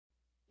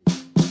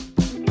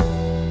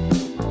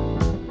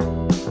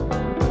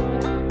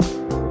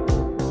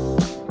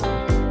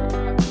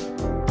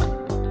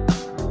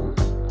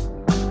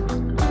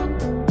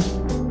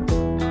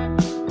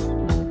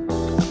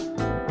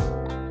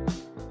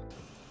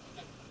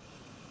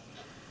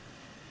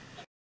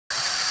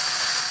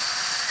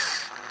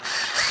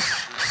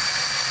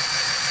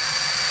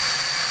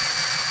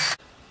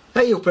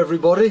Hey up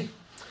everybody,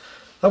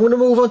 I'm going to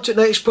move on to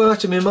the next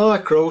part of my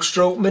micro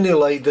stroke mini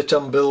lathe that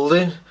I'm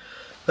building.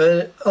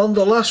 On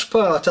the last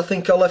part I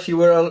think I left you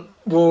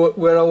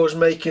where I was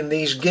making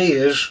these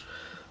gears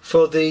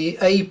for the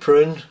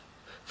apron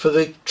for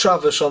the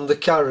traverse on the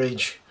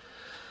carriage.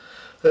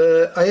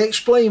 I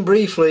explained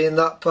briefly in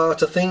that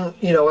part, I think,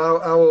 you know, how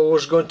I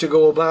was going to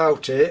go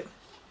about it,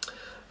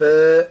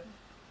 but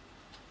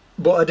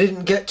I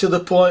didn't get to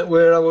the point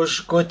where I was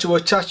going to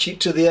attach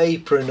it to the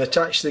apron,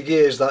 attach the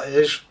gears that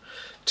is,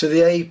 to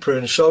the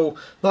apron. So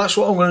that's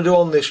what I'm going to do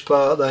on this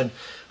part then.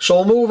 So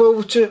I'll move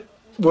over to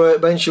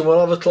workbench and we'll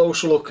have a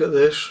closer look at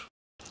this.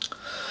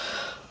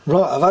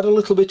 Right, I've had a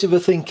little bit of a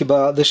think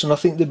about this, and I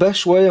think the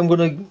best way of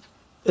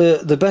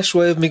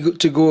me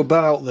to go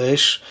about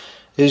this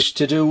is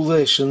to do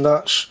this, and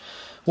that's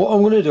what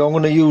I'm going to do. I'm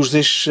going to use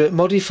this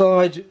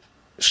modified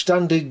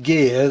standard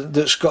gear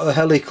that's got a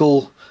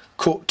helical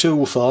cut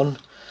tooth on.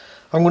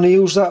 I'm going to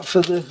use that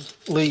for the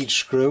lead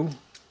screw,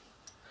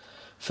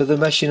 for the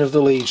meshing of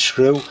the lead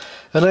screw,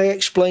 and I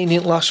explained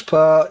in last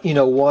part, you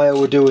know, why I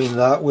were doing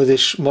that with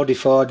this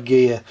modified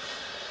gear.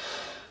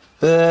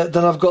 Then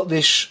I've got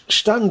this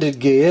standard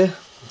gear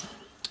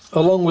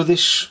along with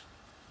this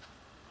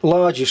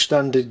larger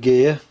standard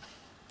gear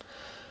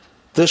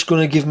that's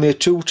going to give me a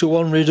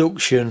 2-to-1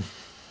 reduction.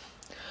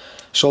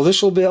 So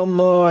this will be on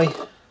my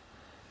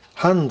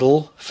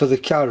handle for the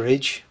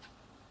carriage,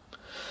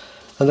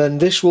 and then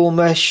this will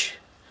mesh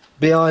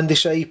behind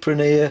this apron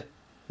here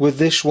with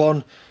this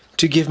one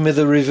to give me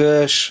the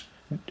reverse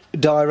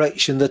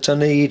direction that I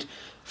need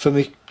for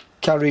my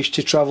carriage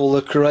to travel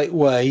the correct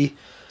way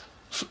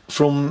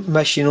from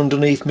meshing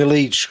underneath my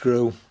lead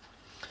screw.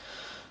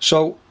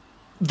 So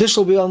this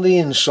will be on the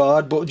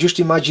inside, but just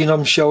imagine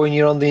I'm showing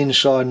you on the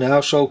inside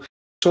now, so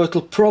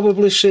it'll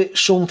probably sit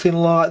something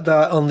like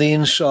that on the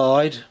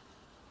inside,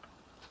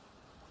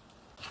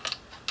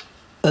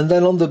 and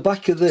then on the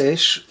back of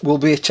this will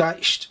be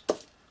attached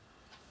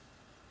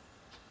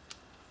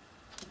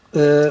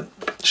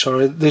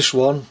this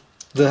one,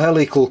 the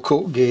helical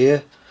cut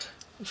gear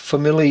for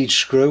my lead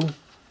screw.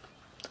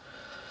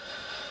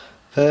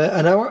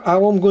 And how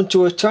I'm going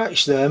to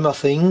attach them, I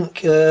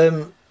think,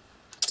 I'm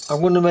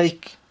going to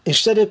make,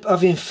 instead of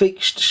having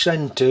fixed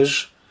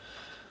centres,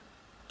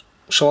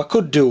 so I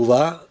could do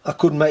that, I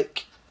could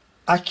make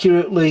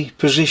accurately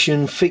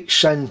positioned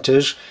fixed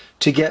centres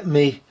to get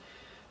me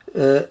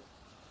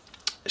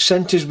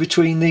centres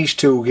between these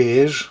two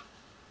gears,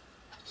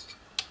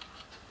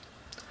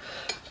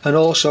 and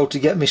also to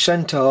get me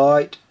centre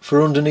height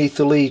for underneath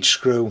the lead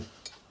screw.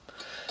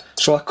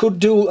 So I could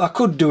do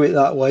it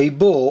that way,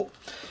 but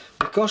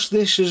because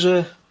this is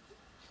a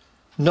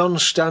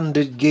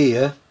non-standard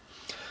gear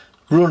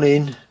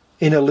running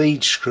in a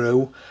lead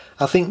screw,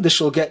 I think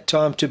this will get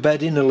time to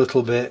bed in a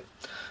little bit.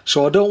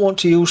 So I don't want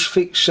to use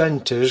fixed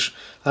centres.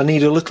 I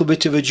need a little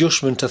bit of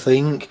adjustment, I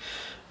think,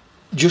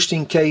 just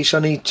in case I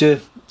need to,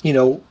 you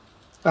know,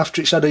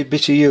 after it's had a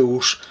bit of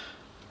use,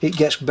 it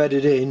gets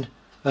bedded in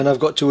and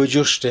I've got to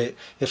adjust it.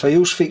 If I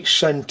use fixed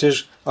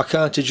centres, I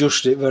can't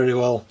adjust it very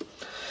well.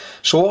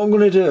 So what I'm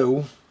going to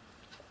do,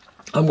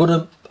 I'm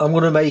going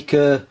to make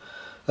a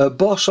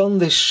boss on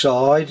this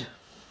side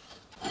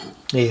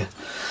here.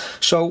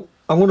 So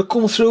I'm going to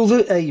come through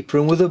the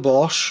apron with a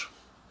boss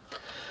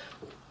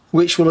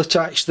which will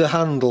attach the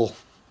handle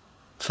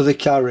for the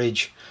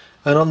carriage,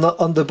 and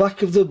on the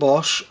back of the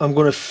boss I'm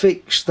going to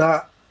fix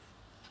that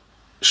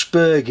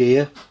spur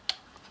gear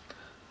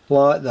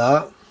like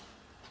that,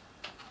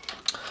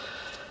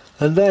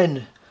 and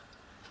then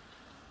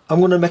I'm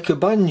going to make a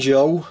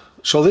banjo.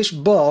 So this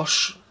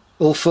boss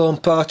will form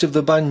part of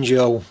the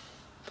banjo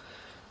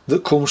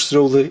that comes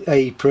through the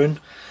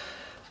apron,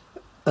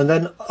 and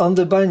then on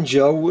the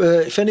banjo,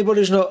 if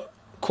anybody's not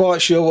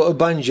quite sure what a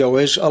banjo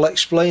is, I'll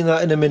explain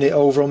that in a minute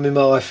over on my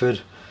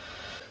Myford.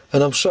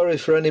 And I'm sorry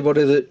for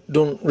anybody that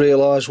don't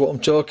realise what I'm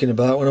talking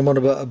about when I'm on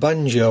about a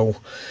banjo.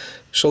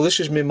 So this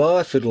is my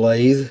Myford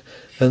lathe,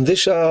 and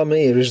this arm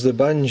here is the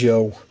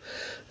banjo.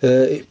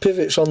 It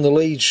pivots on the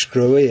lead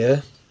screw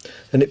here,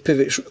 and it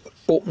pivots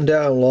up and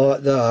down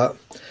like that,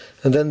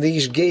 and then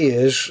these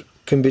gears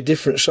can be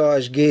different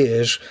size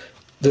gears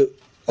that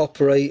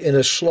operate in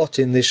a slot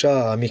in this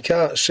arm. You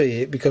can't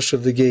see it because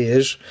of the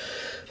gears,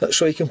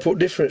 so you can put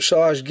different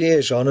size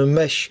gears on and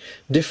mesh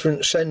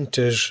different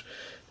centres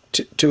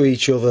to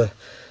each other.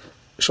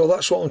 So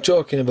that's what I'm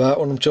talking about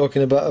when I'm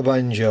talking about a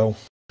banjo.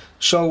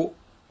 So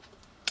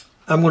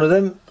I'm going to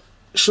then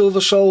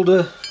silver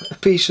solder a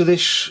piece of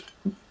this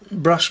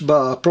brass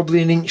bar, probably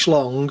 1 inch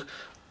long,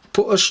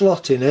 put a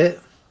slot in it,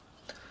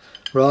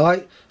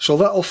 right, so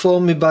that'll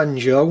form my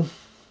banjo.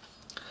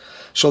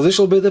 So this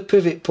will be the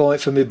pivot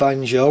point for my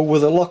banjo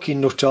with a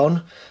locking nut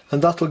on,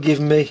 and that'll give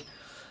me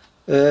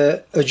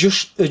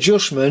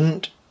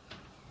adjustment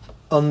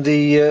on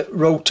the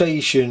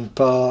rotation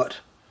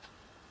part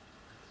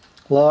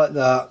like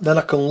that. Then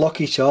I can lock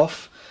it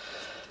off,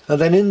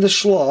 and then in the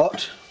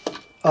slot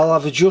I'll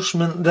have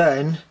adjustment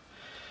then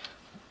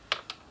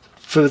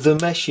for the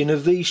meshing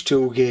of these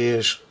two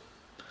gears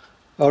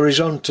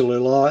horizontally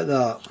like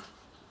that.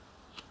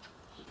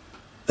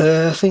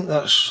 I think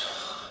that's...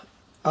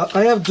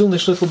 I have done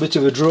this little bit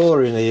of a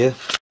drawing here.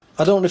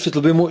 I don't know if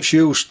it'll be much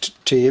use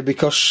to you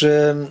because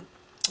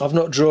I've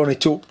not drawn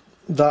it up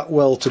that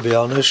well, to be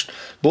honest,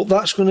 but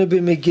that's going to be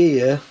my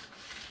gear,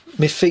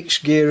 my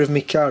fixed gear of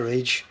my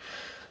carriage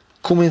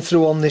coming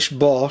through on this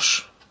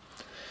boss,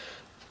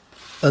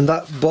 and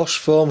that boss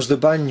forms the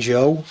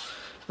banjo.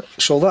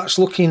 So that's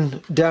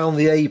looking down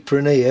the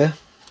apron here,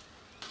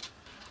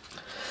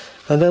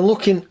 and then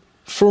looking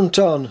front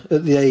on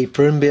at the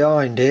apron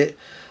behind it,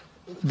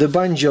 the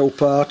banjo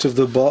part of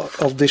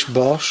this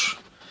boss.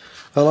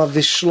 I'll have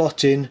this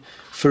slot in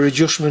for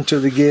adjustment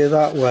of the gear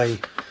that way.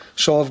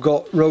 So I've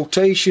got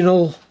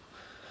rotational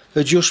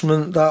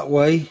adjustment that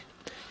way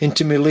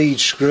into my lead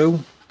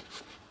screw,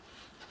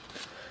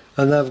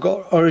 and I've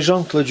got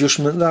horizontal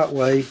adjustment that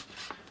way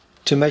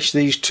to mesh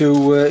these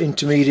two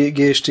intermediate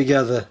gears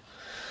together.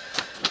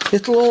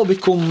 It'll all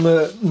become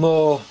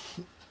more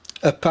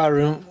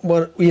apparent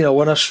when, you know,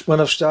 when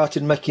I've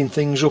started making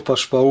things up, I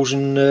suppose,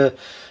 and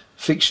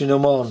fixing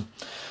them on.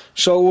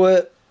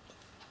 So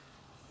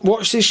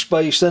watch this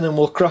space then, and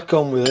we'll crack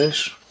on with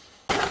this.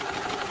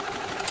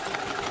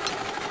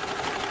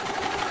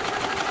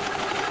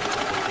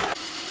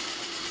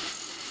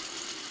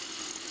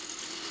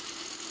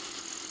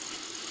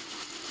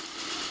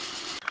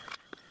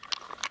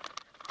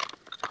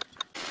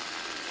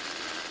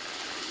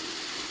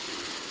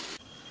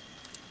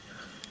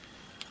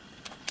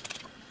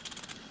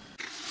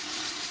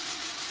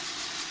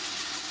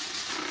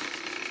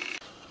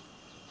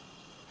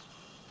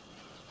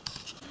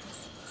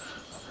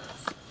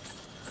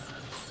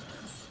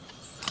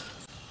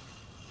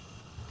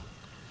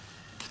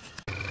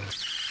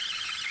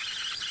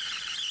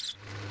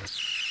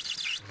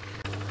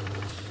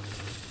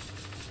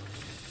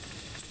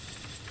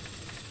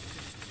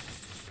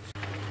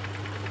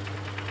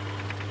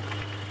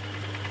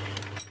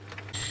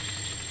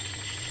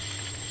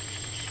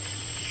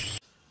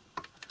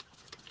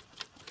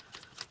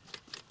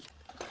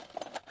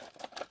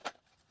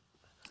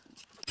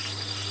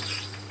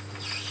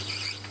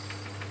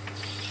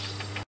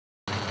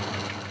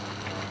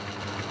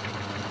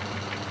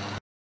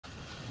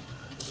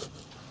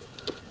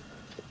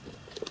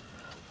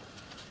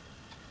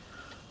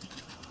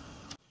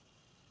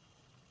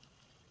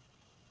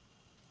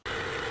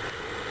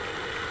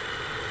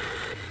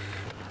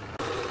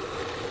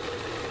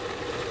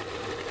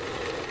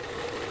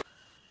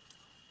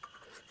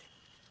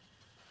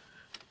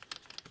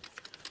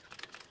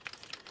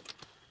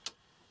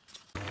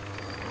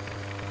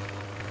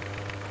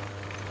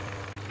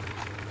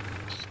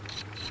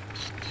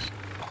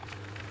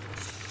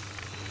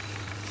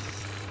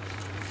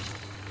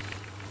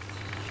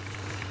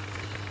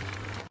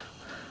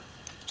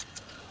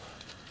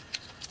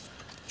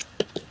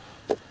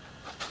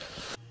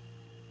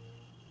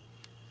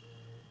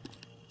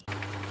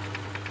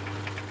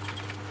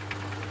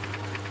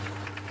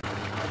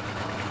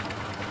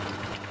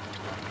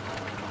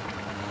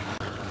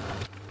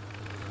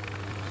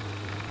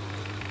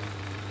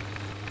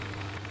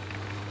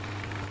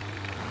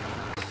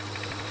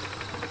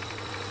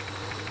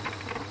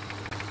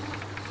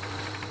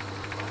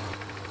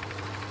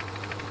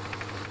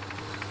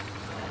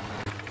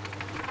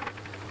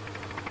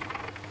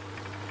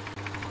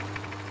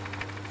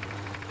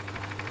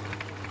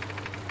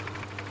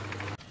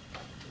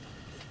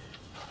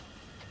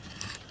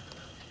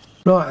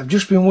 Right, I've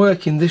just been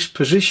working this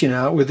position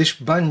out with this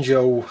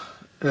banjo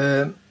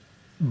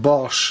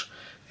boss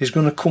is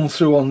going to come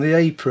through on the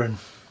apron.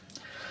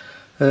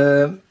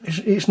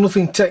 It's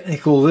nothing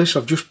technical, this.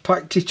 I've just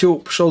packed it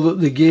up so that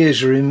the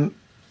gears are in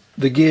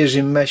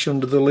mesh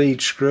under the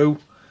lead screw.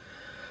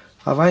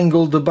 I've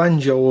angled the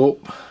banjo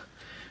up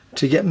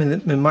to get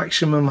my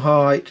maximum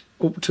height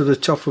up to the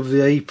top of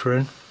the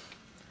apron,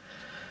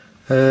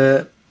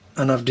 and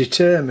I've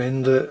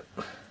determined that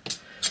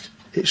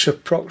it's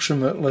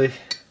approximately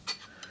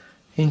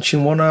 1.5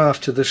 inches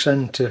to the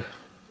centre.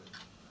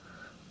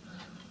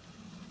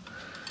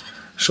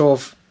 So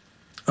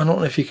I don't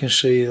know if you can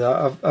see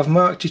that, I've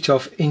marked it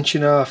off 1.5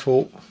 inches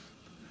up,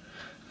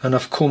 and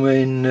I've come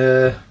in,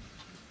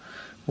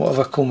 what have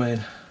I come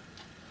in?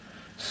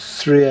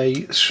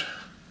 3/8,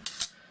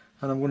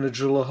 and I'm going to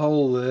drill a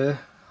hole there,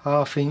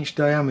 1/2 inch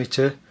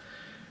diameter,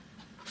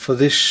 for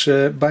this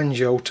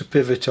banjo to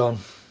pivot on.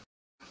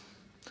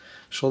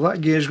 So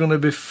that gear is going to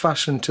be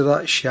fastened to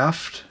that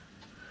shaft.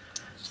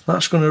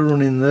 That's going to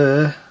run in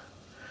there,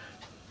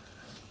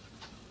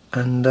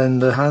 and then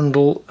the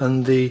handle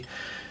and the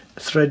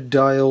thread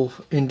dial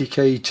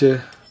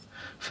indicator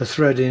for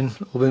threading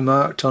will be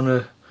marked on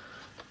a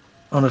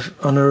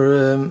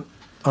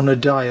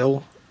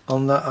dial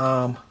on that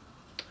arm,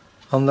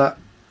 on that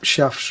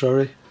shaft,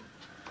 sorry.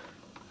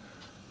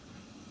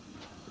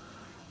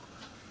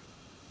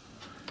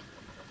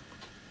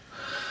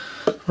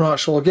 Right,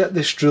 so I'll get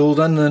this drilled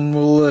and then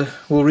we'll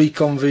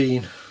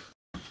reconvene.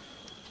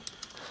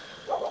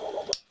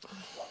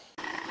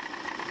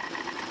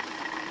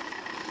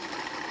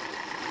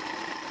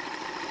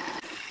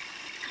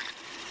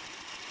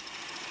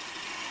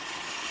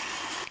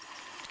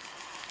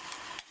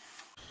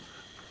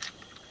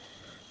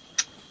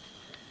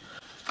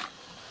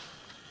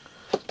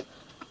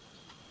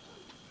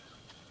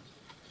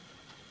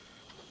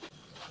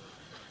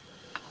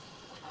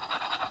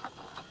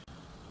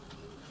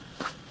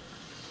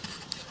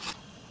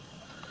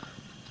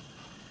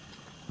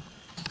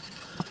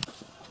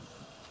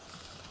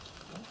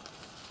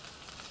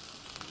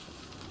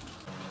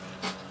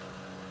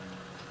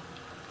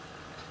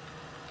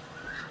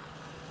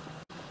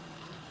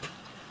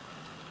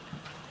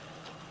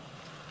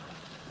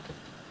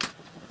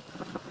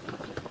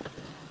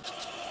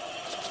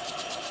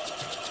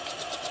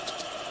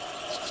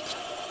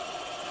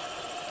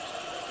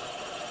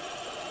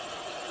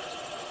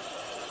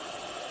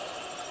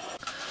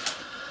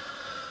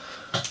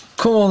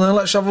 Come on then,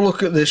 let's have a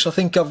look at this. I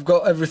think I've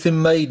got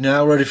everything made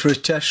now, ready for a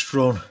test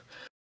run.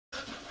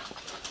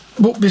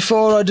 But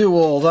before I do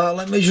all that,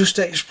 let me just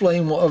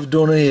explain what I've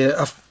done here.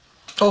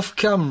 Off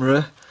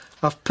camera,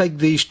 I've pegged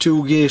these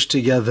two gears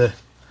together.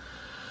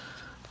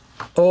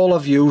 All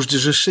I've used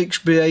is a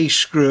 6BA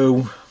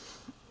screw,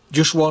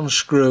 just one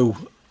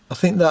screw. I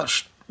think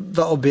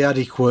that'll be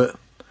adequate.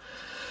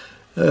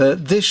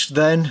 This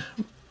then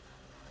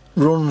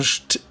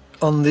runs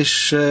on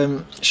this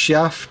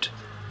shaft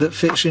that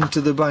fits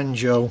into the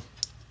banjo.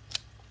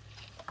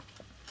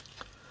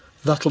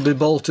 That'll be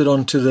bolted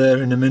onto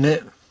there in a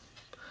minute.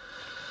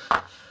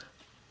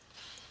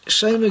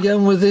 Same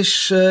again with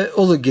this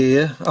other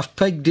gear. I've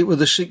pegged it with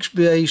a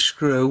 6BA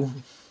screw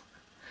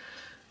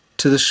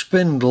to the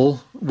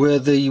spindle where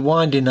the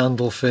winding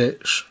handle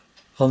fits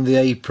on the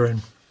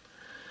apron.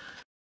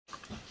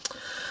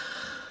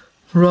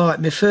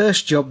 Right, my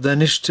first job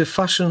then is to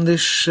fasten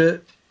this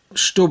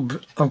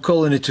stub, I'm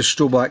calling it a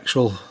stub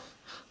axle.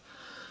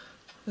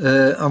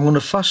 I'm going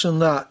to fasten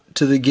that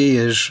to the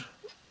gears,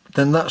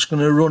 then that's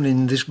going to run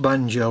in this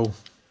banjo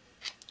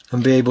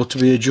and be able to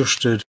be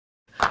adjusted.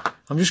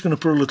 I'm just going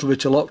to put a little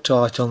bit of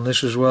Loctite on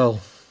this as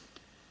well.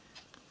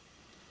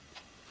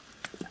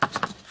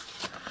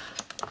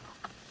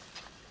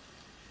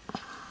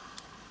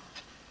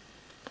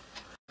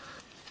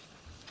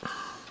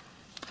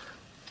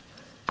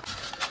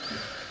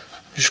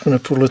 Just going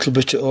to put a little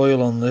bit of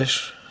oil on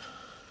this.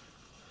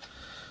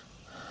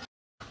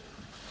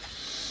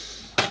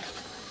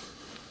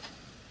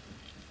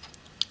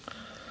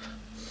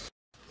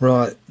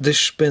 Right, this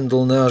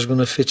spindle now is going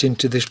to fit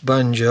into this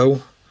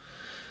banjo.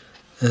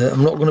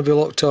 I'm not going to be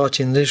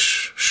Loctiting this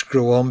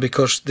screw on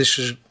because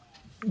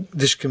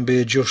this can be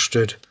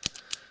adjusted.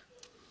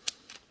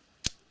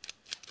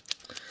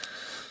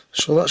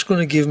 So that's going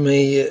to give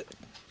me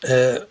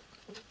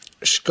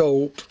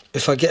scope.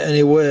 If I get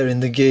any wear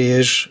in the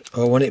gears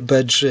or when it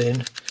beds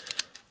in,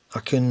 I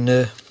can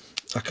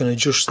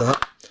adjust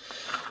that.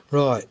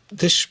 Right,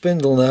 this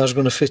spindle now is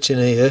going to fit in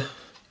here.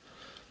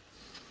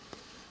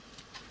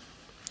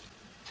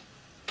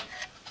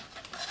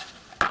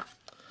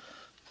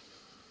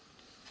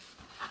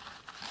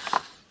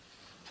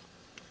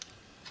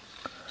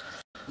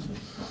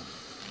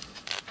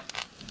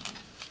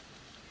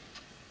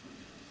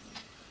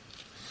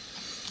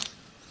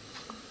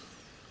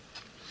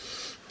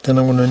 Then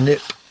I'm going to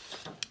nip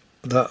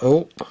that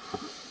up.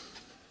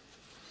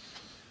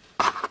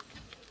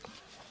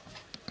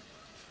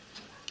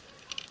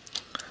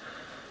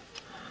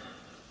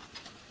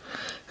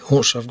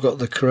 Once I've got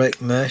the correct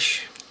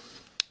mesh,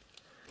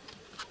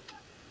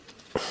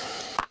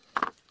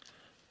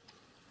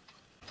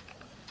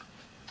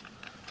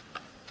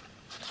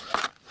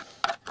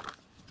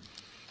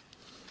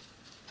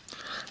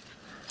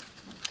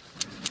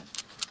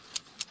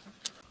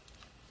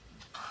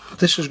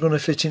 this is going to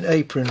fit in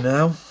apron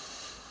now,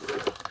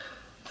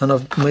 and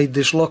I've made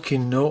this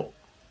locking nut.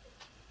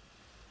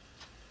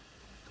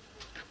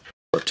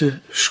 Got to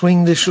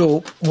swing this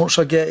up once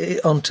I get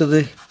it onto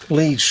the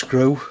lead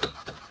screw.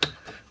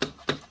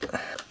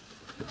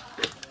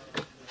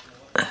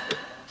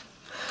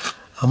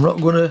 I'm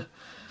not going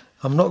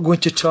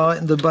to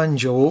tighten the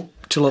banjo up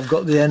till I've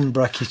got the end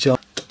bracket on.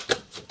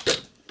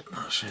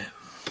 That's it.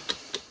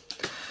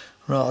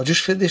 Right, I'll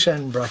just fit this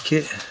end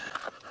bracket.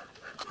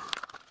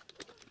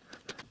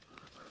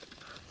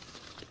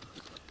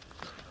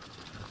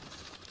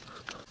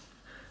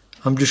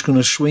 I'm just going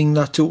to swing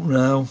that up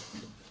now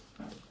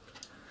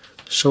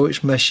so it's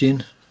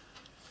meshing.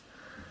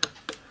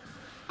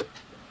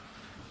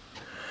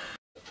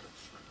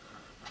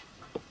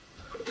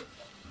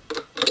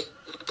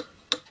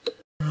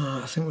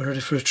 Right, I think we're ready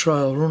for a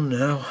trial run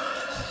now.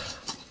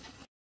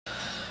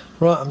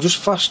 Right, I'm just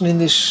fastening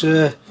this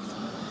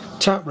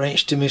tap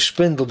wrench to my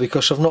spindle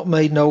because I've not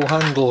made no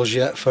handles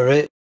yet for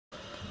it.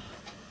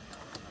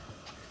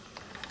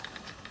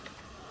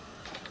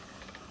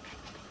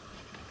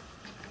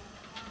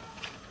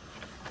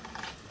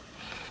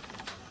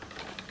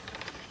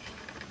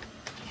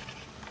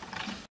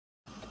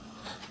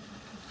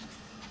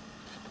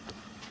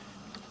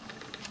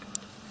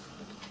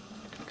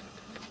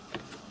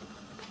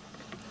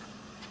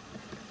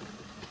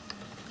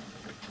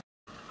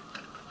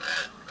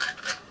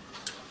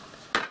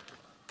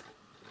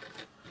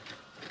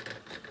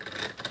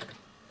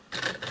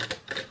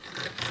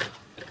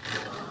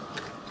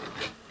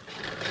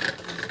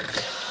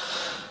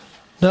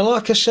 Now,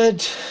 like I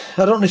said,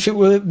 I don't know if it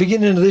were the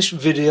beginning of this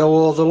video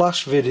or the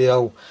last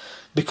video,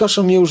 because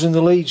I'm using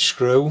the lead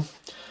screw,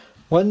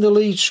 when the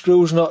lead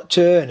screw's not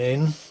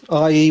turning,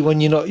 i.e.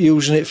 when you're not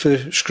using it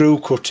for screw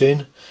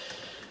cutting,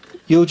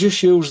 you'll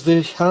just use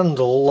the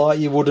handle like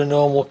you would a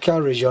normal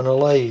carriage on a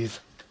lathe,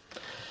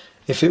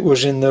 if it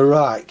was in the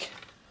rack.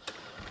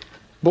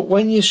 But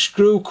when you're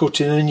screw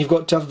cutting and you've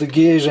got to have the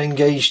gears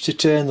engaged to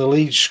turn the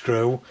lead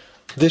screw,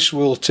 this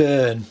will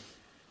turn.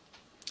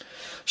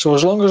 So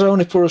as long as I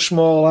only put a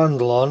small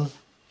handle on,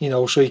 you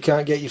know, so you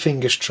can't get your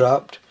fingers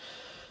trapped,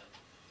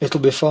 it'll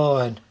be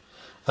fine.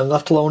 And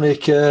that'll only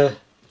occur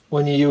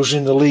when you're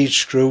using the lead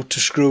screw to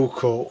screw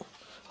cut.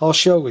 I'll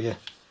show you.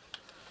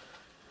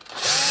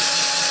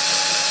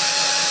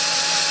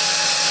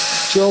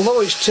 So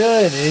although it's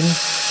turning,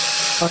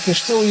 I can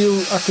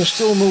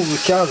still move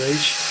the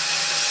carriage.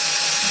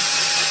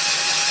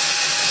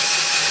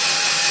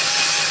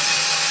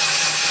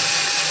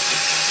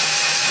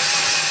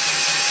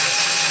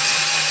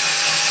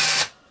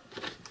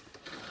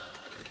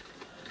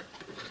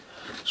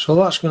 So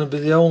that's going to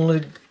be the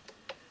only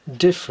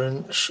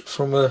difference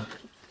from a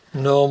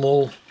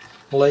normal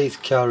lathe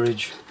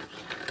carriage.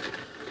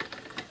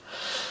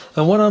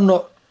 And when I'm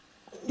not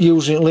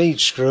using lead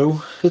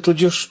screw, it'll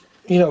just,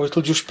 you know,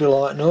 it'll just be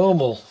like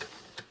normal.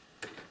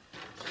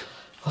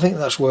 I think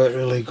that's worked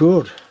really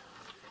good.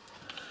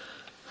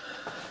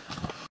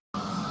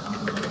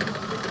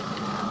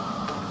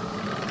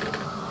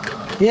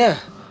 Yeah,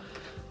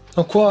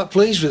 I'm quite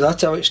pleased with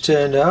that, how it's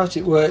turned out.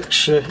 It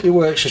works a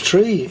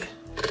treat.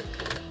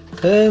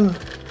 I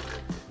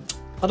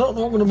don't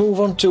know what I'm going to move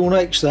on to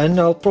next then.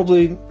 I've got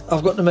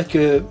to make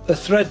a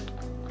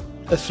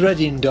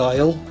threading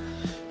dial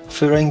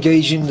for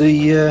engaging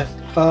the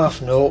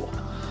half nut.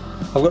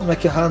 I've got to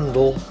make a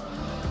handle,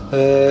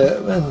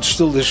 and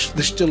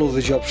there's still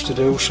other jobs to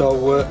do,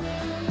 so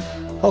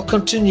I'll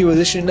continue with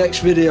this in the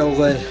next video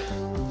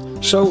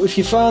then. So if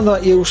you found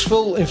that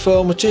useful,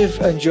 informative,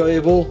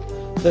 enjoyable,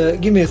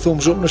 give me a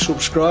thumbs up and a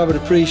subscribe, I'd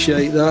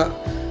appreciate that,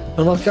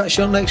 and I'll catch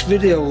you on the next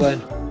video then.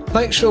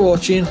 Thanks for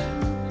watching,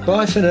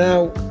 bye for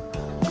now.